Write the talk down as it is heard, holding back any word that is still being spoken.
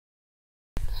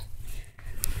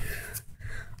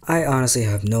I honestly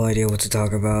have no idea what to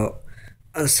talk about.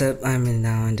 Except I'm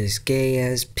now in this gay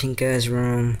ass, pink ass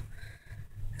room.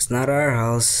 It's not our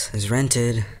house, it's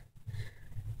rented.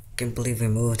 Can't believe we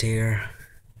moved here.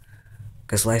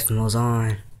 Cause life moves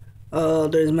on. Oh,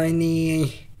 there's my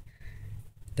knee.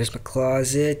 There's my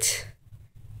closet.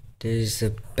 There's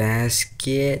a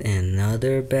basket,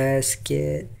 another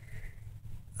basket.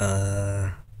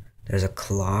 There's a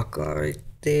clock right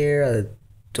there, a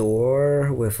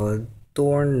door with a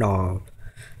doorknob.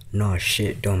 No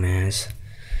shit, dumbass.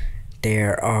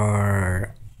 There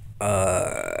are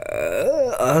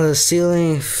a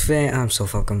ceiling fan. I'm so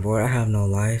fucking bored. I have no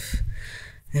life.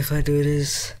 If I do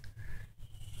this,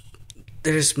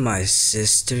 there's my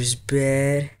sister's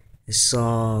bed. It's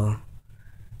all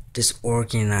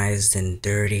disorganized and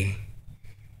dirty.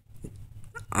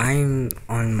 I'm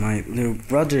on my little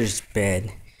brother's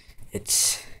bed.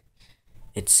 It's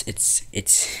it's it's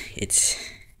it's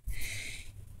it's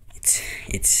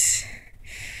it's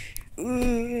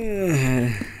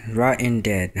rotten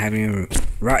dead, having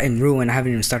rotten ruin. I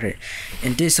haven't even started.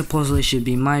 And this supposedly should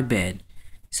be my bed,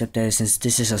 except that since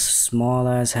this is a small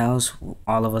ass house,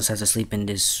 all of us have to sleep in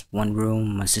this one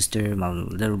room. My sister, my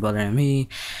little brother, and me.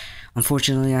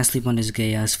 Unfortunately, I sleep on this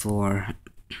gay ass floor.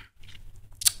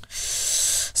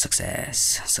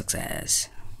 Success.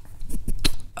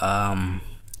 Um.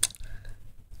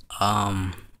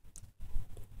 Um.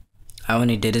 I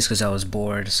only did this because I was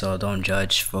bored, so don't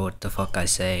judge for what the fuck I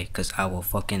say, because I will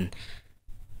fucking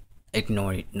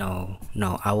ignore it. No,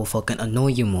 I will fucking annoy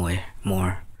you more.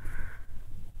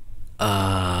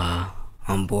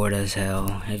 I'm bored as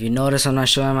hell. If you notice, I'm not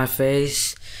showing my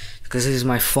face, because this is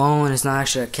my phone. It's not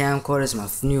actually a camcorder, it's my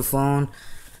new phone.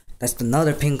 That's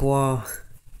another pink wall.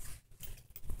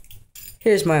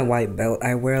 Here's my white belt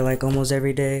I wear like almost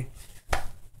every day.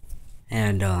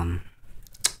 And,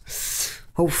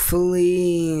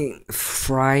 hopefully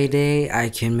Friday I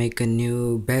can make a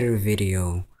new better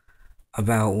video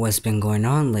about what's been going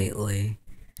on lately.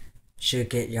 Should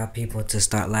get y'all people to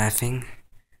start laughing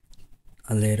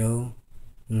a little.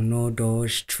 Uno,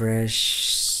 dos,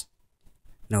 tres.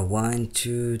 No, 1,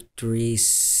 2, 3,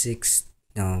 6.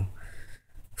 No.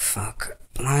 Fuck.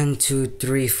 1, 2,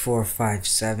 3, 4, 5,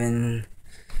 7.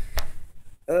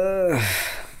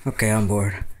 Okay, I'm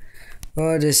bored.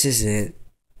 Well, this is it.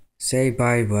 Say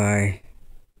bye bye.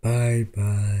 Bye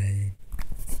bye.